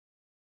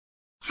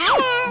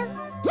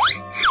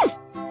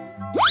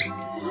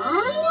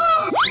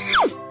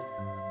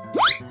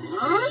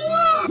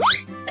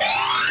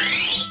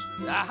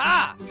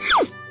Aha!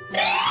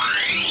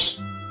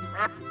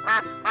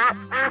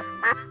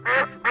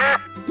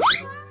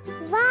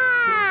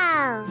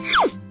 Wow!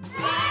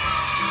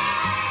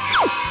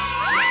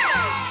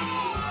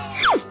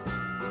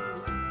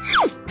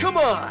 Come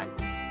on!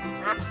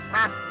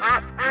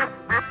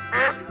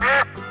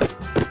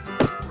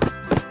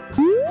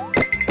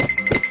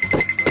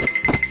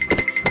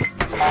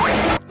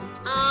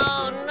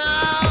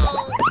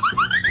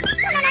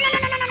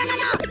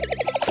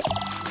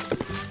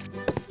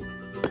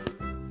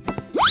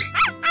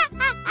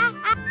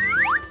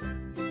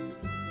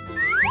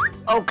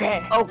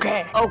 Okay.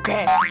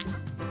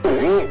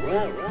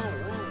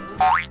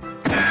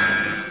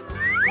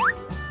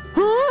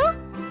 Huh?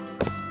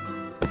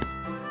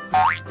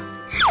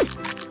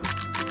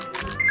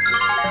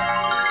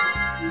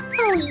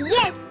 Oh,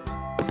 yes!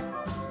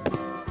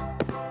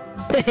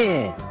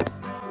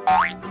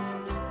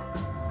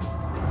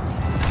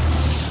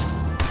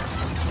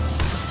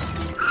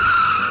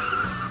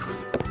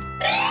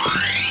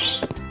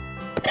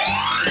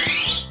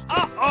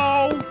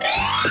 Uh-oh!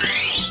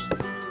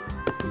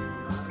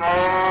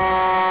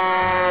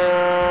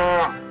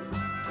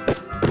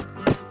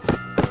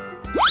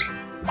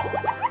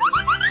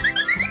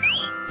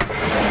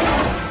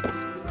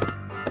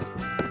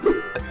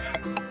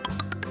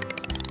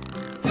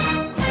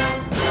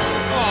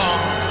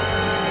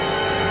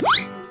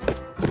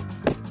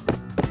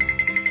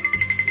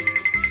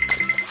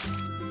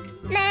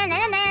 Na na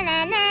na na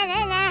na na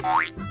na.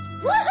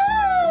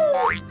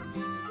 Woohoo!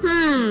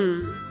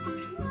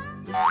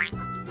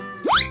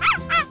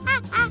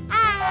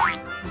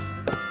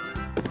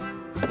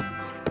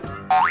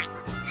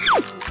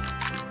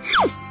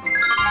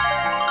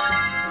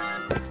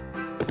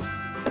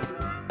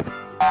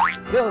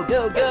 Go,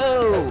 go,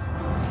 go!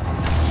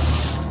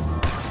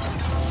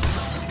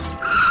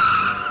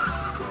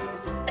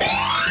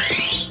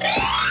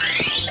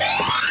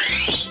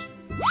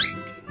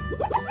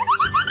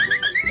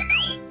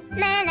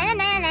 Na na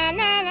na na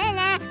na na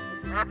na.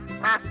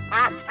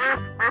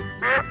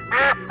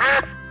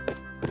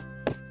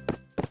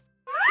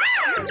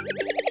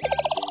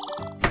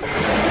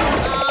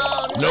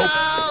 Nope.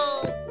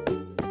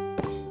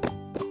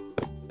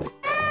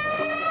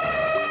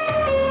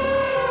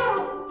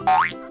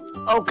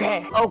 Okay.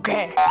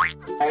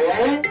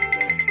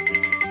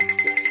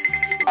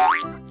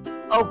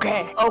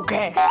 Oh,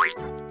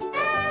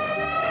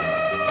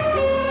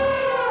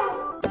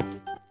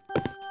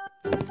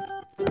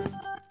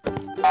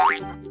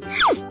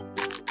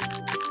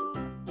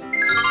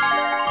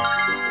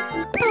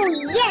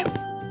 yes!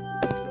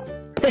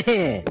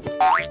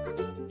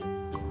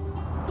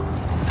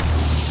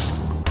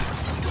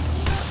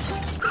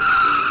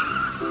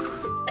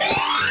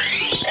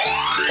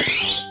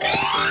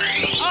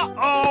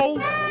 Uh-oh!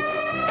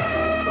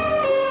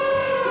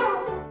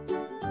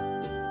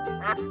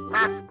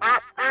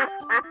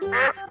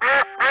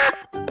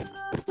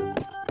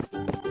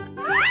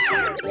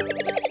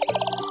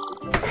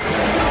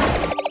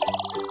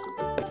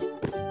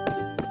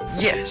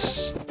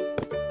 Yes!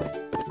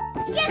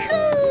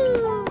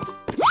 Yahoo!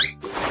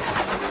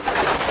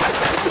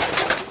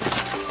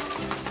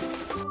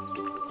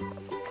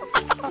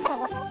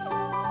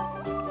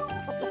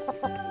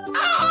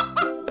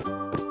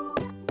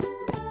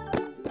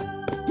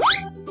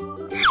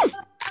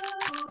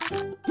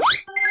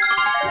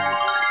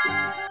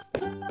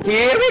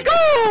 Here we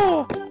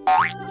go!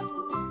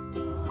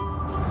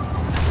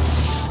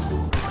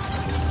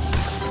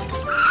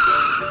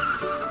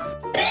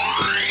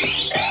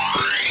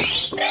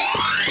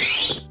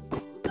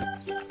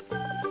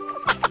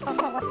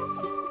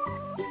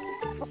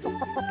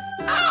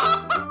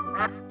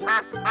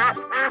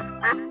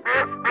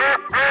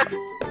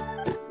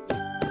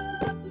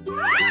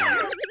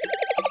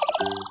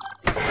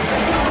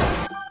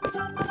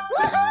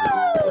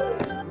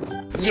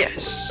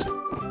 Yes!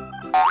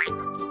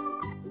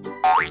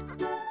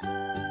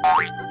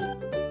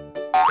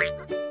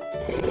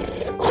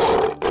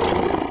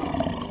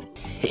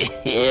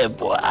 Yeah,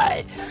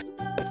 boy.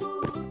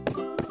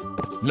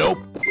 Nope.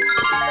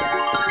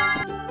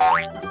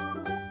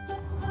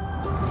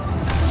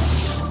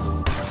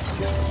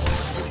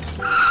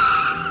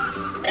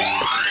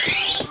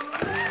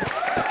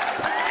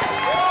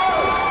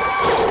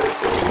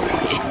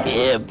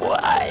 Yeah,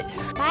 boy.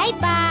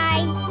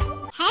 Bye-bye.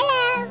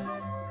 Hello.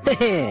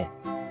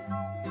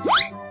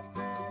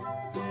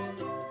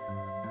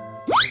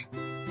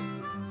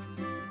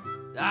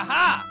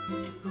 Aha!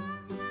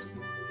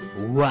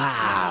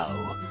 Wow.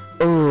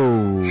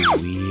 Oh,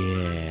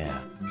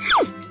 yeah.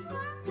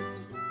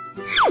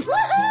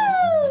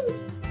 Woohoo!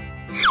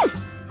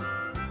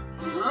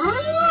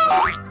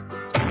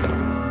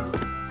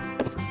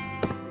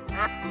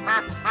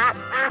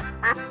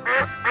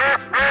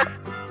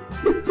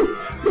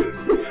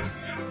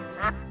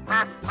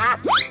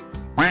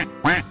 Quack,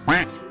 quack,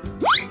 quack.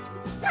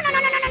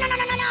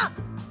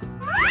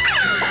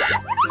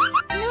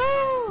 No!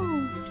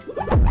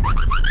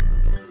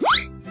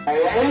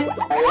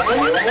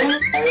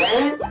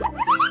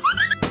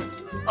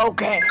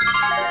 Okay.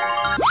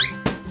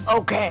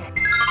 Okay.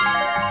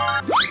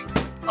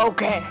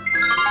 Okay.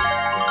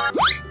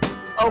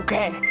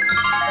 Okay.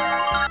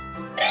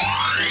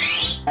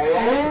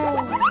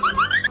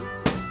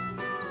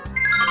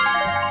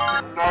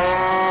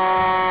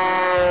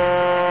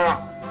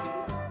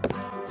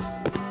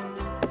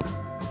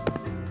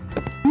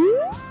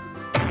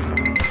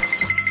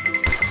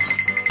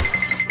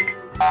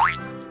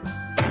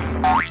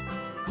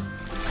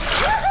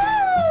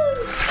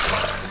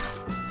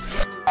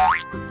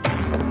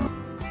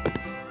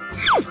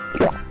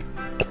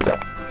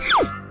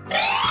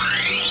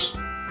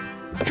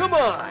 Come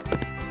on!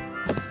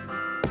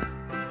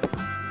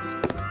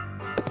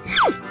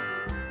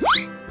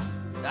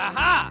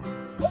 Aha!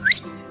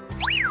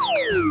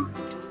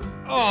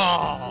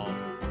 Oh!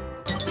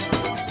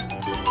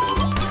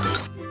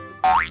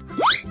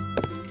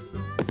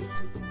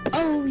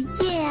 Oh,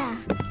 yeah.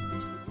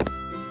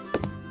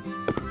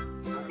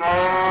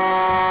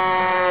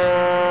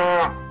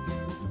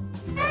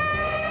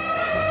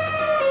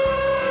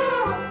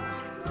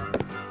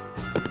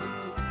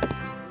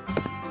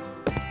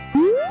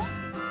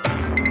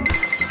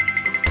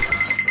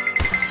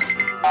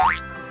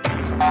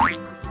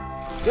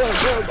 Go,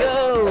 go,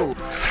 go!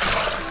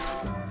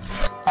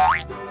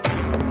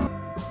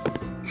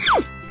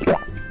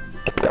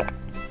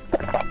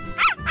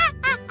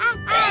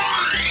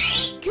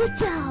 Good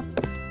job.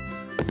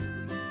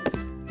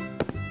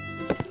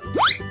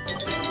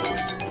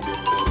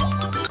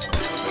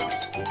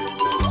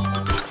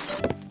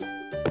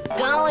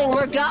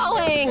 We're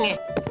going!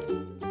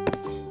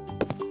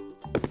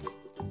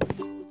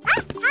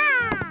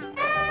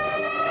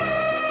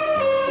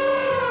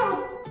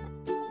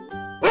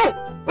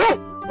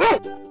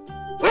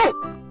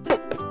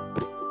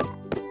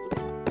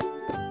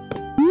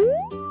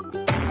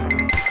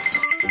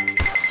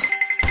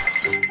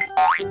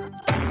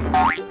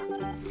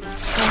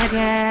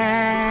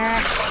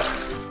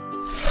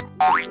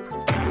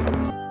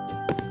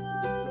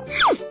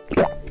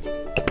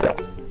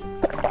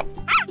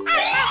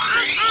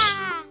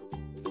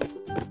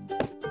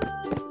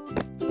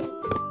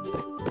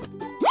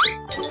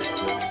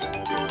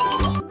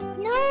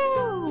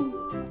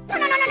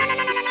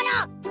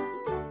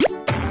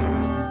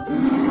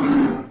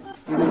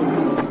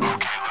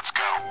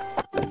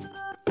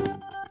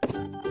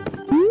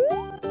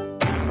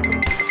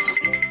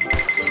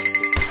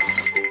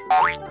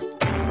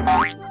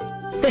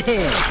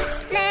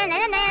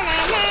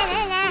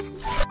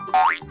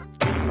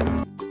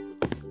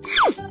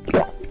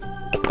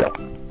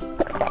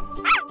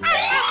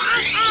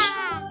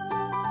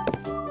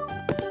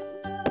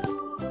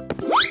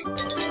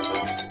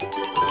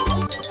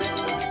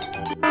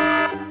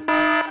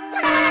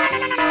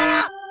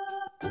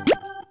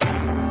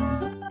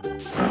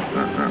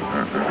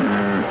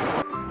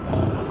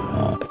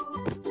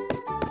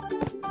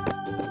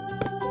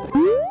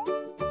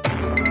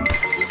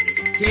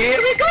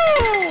 Here we go!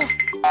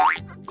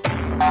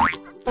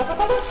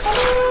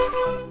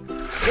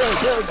 Go,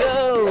 go,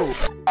 go!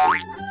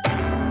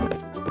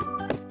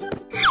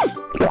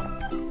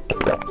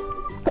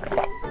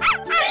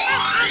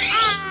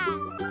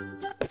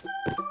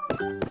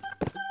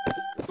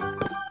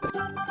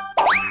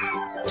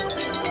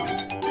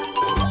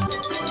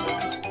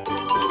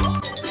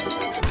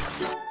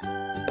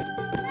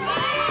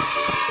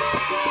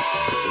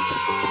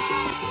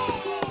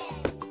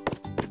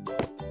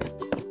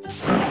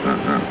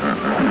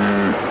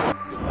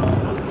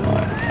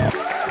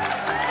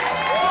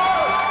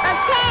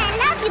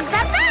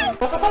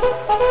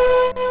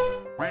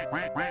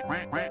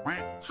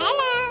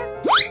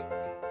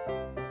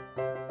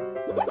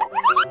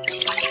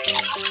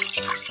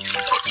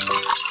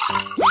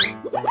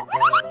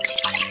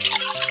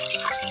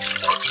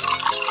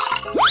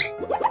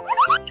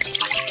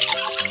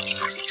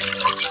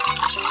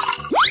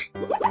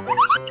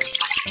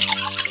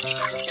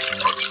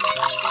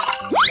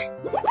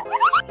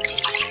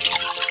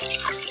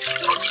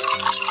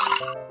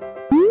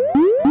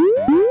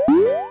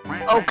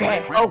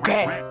 Okay,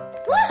 okay.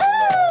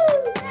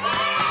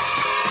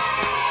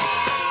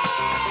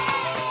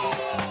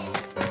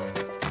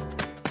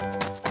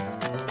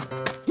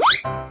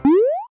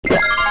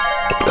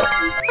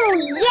 Oh,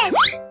 yes.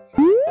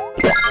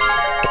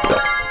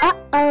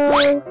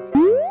 Uh-oh.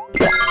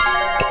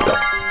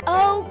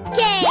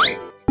 Okay.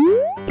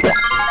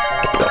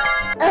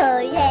 Oh,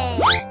 yeah.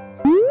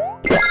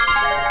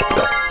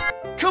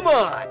 Come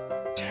on!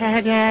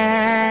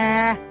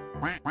 Ta-da!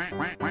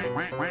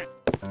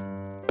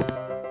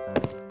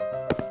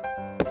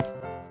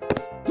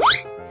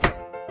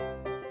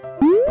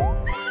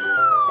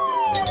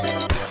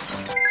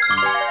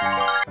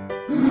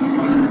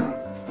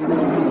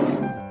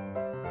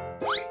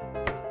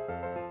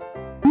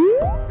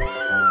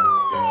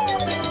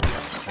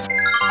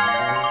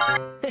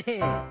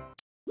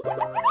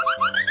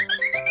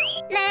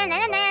 Na na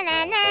na na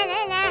na na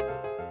na.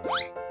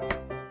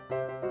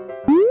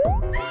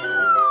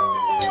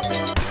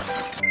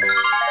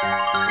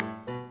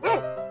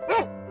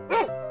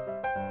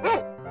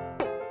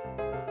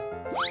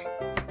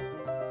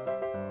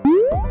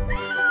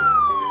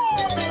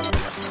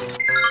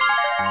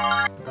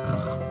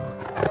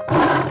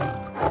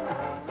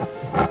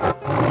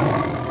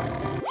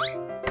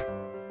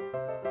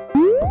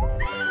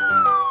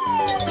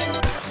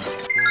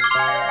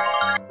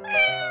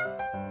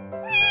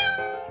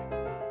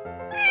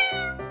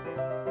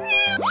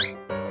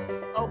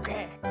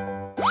 Okay.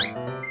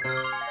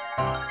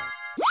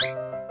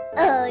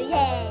 Oh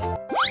yeah.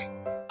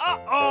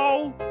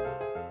 Uh-oh.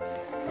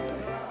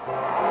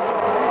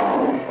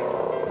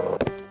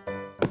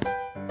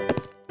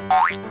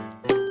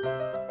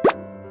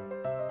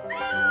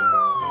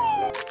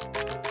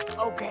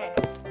 Okay.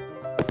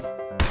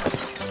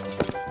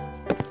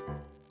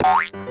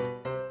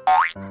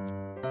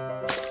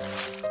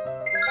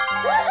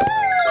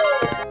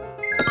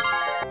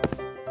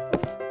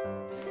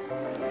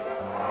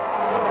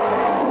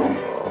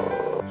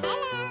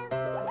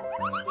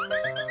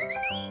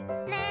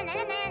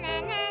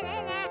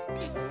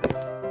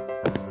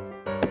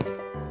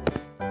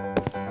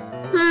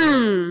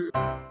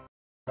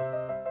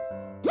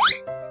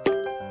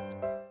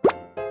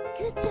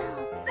 Good job.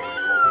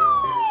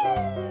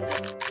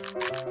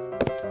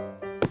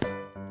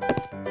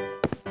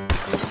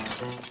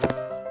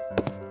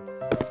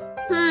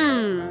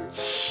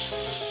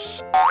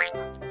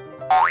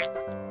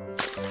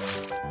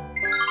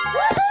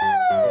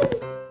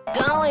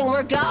 Going,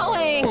 we're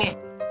going!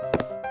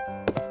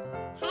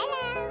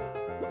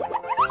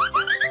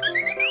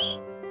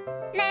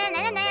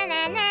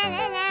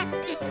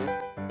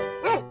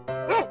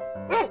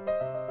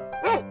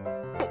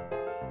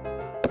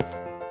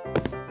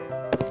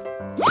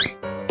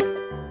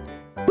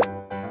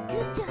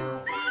 Good job.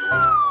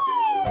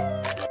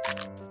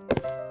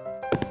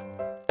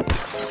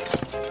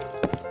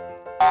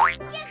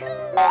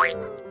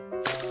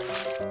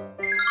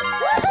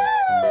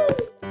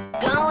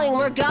 Going,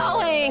 we're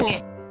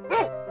going!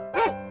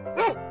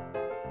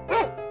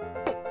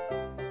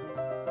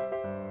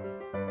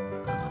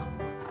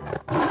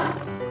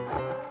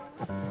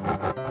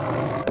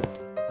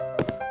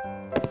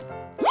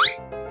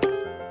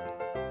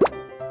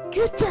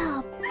 Good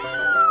job.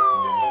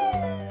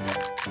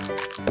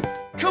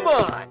 Come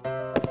on.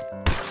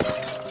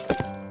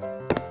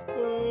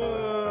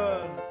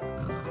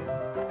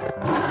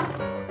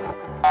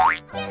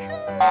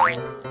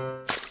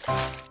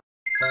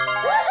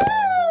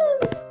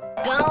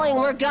 Going,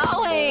 we're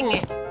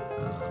going!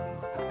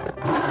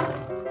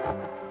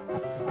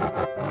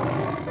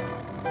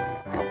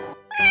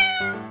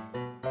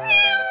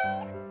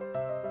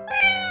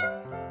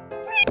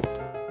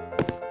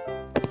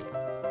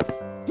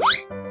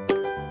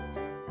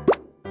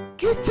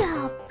 Good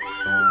job.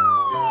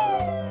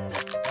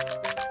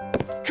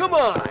 Come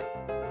on.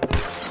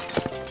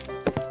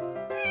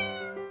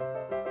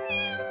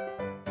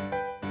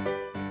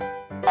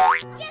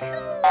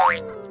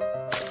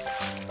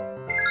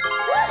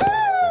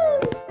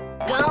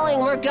 Going,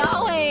 we're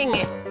going!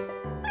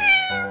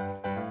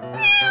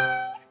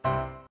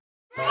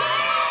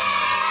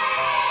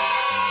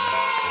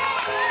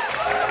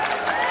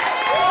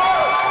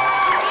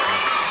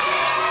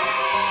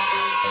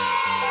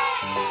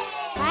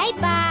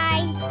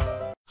 Bye-bye.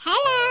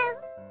 Hello.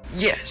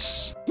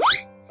 Yes.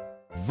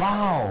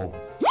 Wow!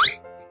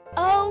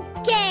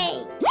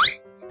 Okay.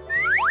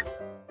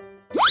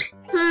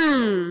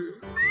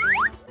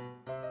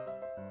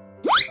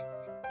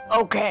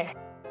 Okay.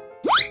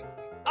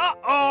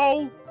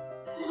 Uh-oh.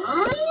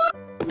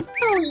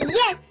 Oh,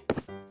 yes.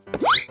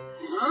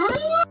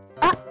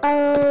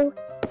 Uh-oh.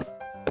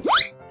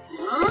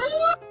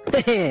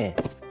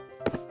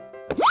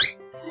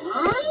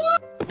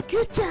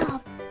 Good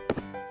job.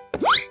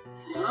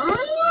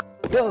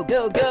 Go,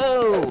 go,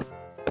 go!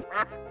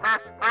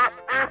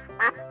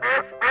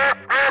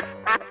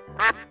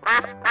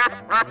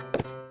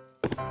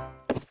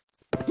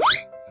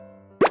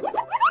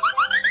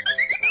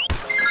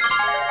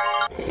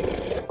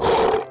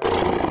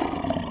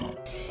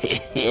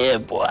 Yeah,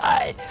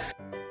 boy.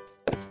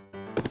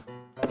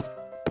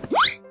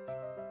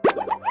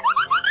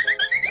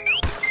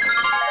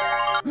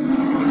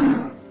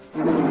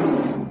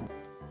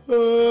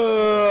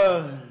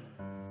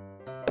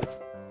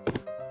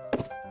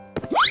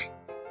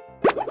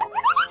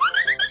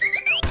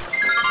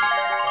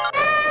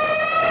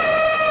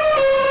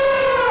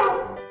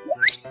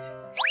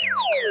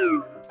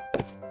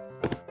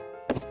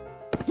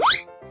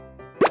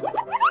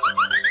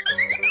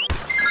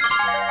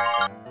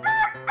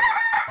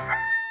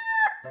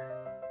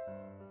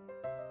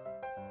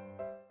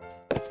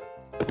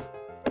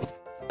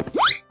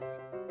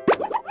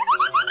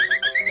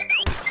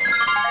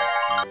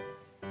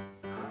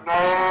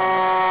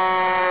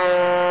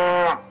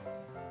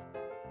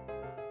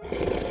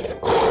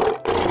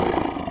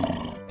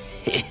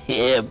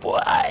 Yeah,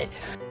 boy.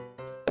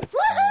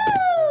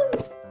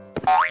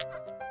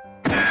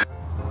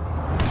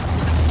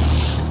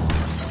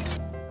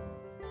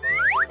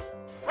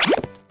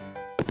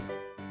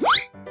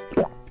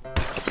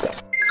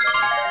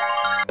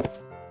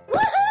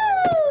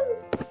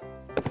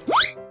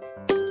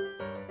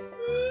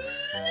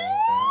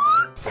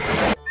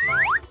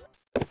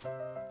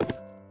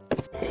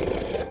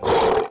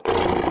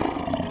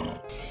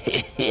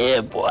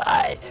 Yeah,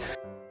 boy.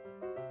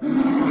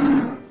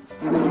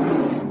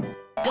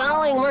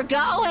 Going, we're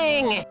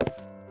going!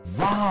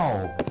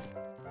 Wow!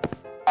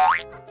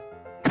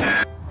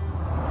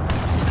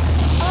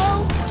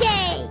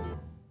 Okay.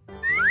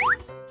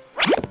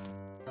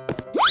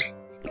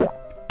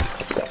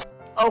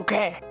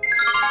 Okay.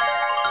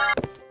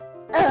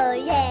 Oh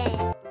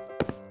yeah.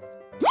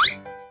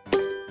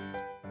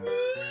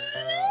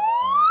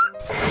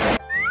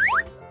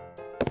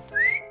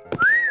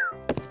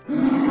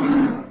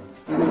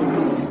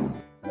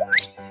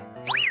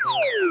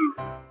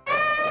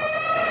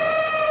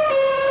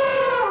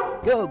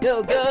 Go,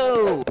 go,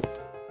 go!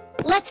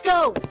 Let's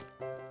go.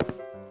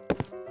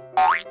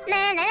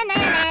 Na na na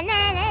na na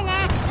na na.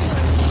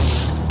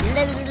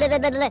 La la la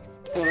la la.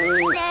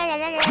 La la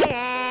la la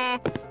la.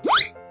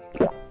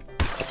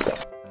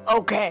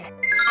 Okay.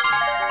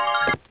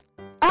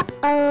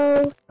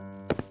 Uh-oh.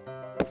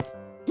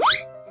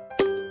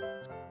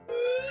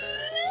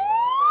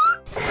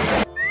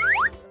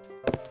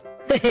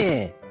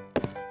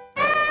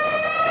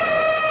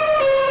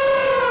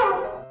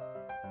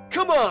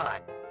 Come on.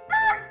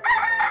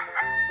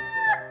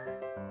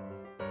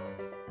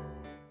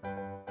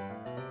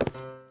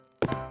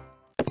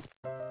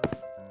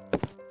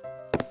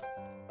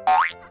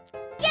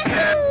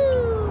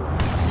 Yahoo!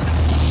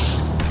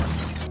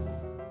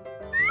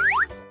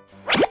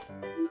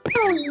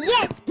 Oh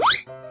yes.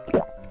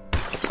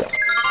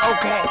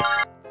 Okay.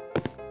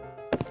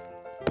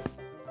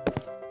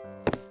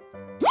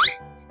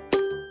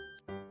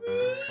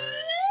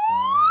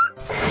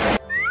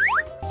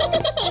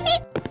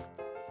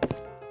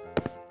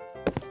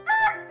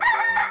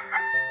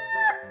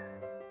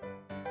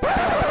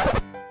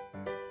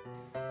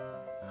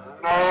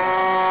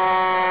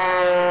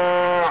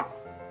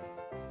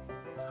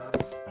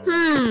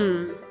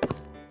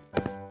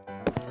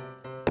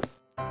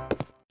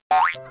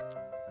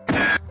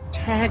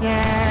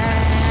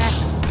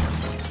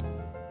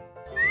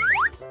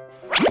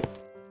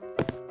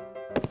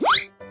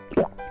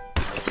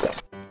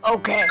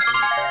 Okay.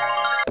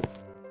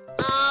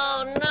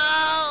 Oh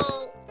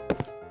no!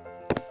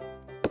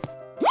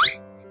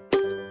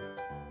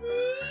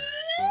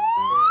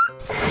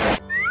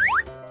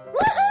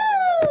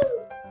 Woohoo!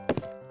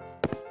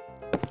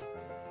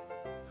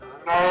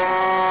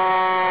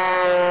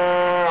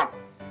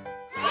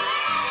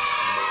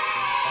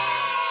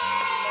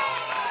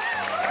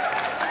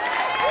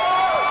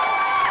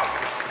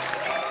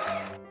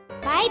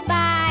 Bye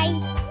bye.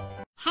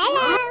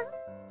 Hello.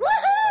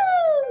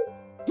 Woohoo!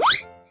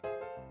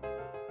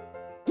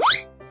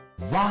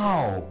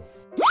 Wow!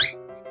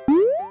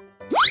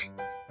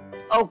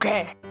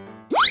 Okay.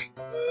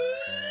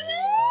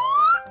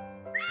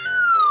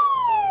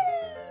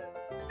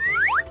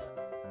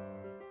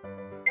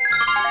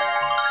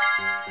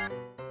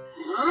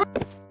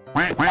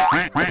 Quack, quack,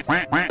 quack, quack,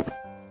 quack, quack.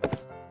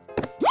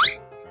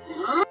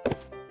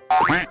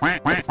 Quack,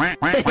 quack, quack, quack,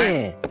 quack,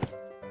 quack.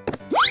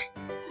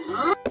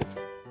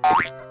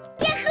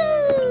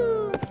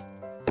 Yahoo!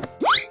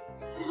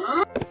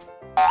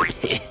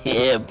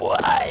 Yeah,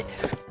 boy.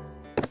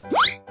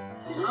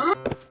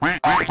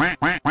 Quack, quack, quack,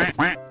 quack, quack,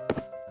 quack.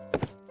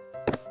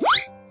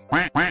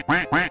 Quack, quack,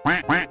 quack, quack,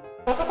 quack, quack.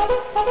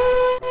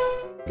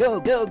 Go,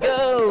 go,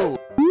 go!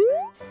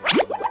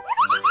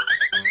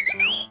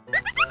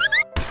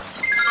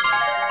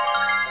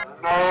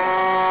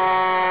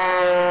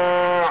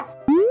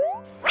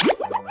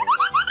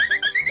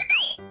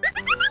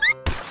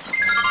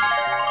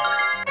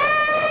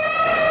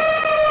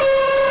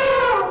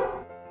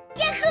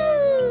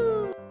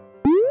 Yahoo!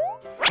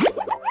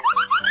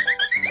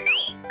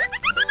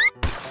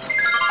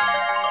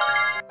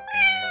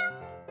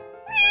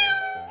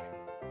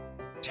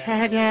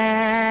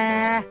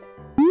 Ta-da!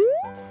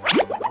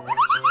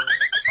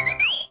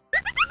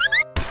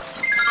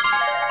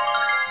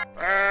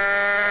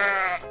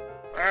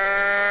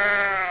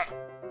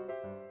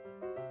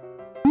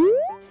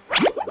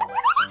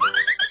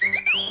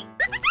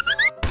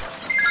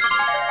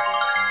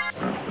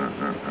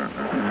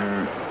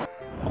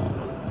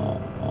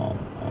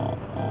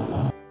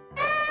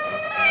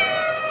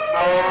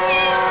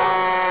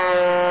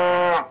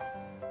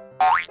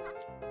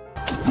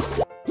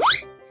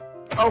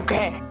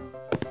 Okay.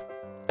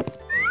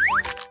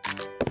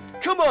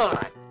 Come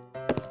on.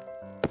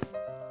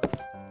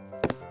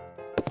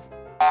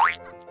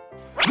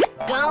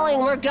 Going,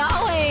 we're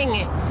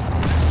going!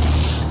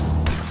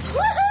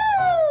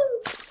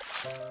 Woohoo!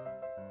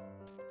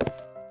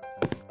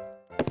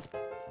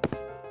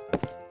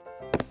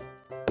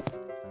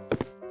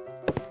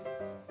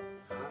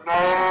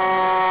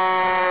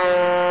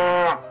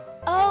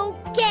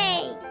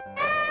 Okay.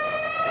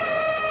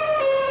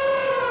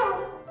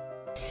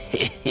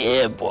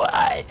 Yeah,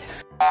 boy.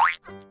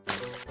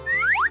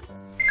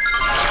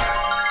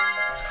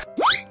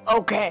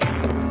 Okay.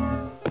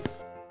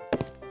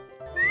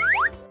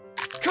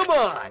 Come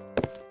on.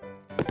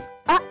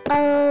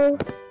 Uh-oh.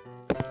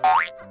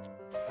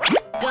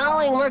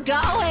 Going, we're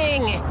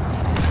going!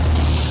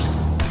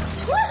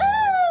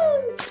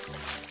 Woohoo!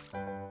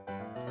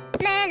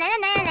 Na na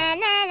na na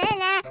na na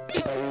na.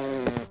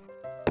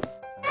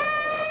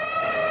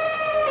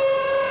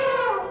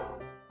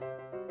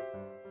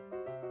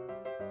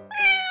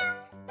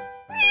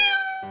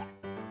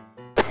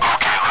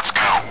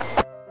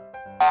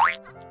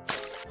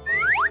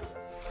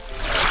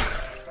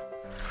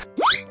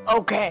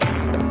 Okay.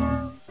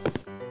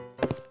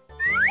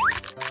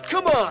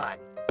 Come on.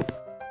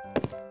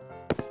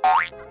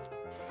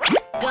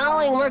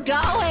 Going, we're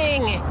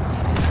going!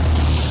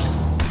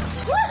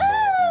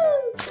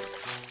 Woohoo!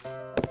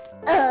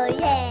 Oh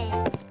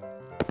yeah!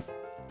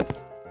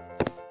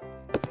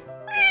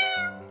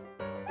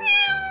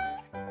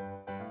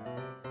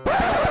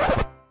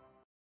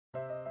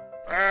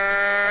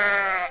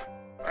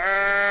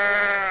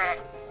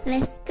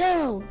 Let's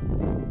go!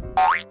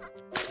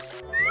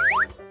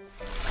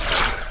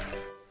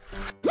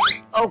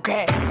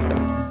 Okay.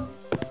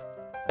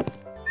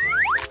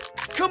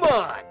 Come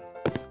on.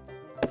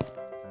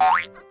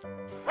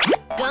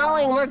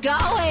 Going, we're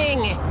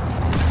going!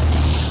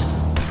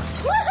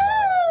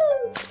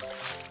 Woohoo!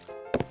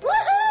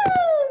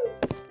 Woohoo!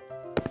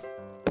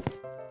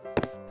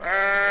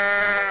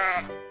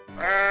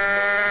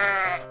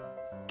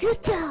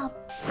 Good job!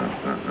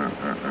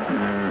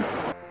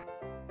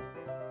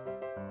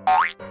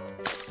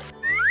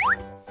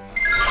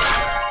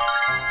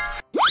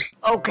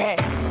 Okay.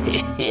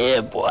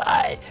 Yeah,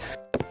 boy.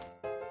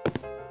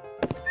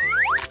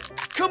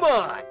 Come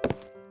on.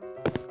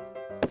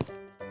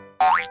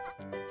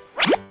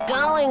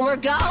 Going, we're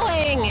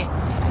going!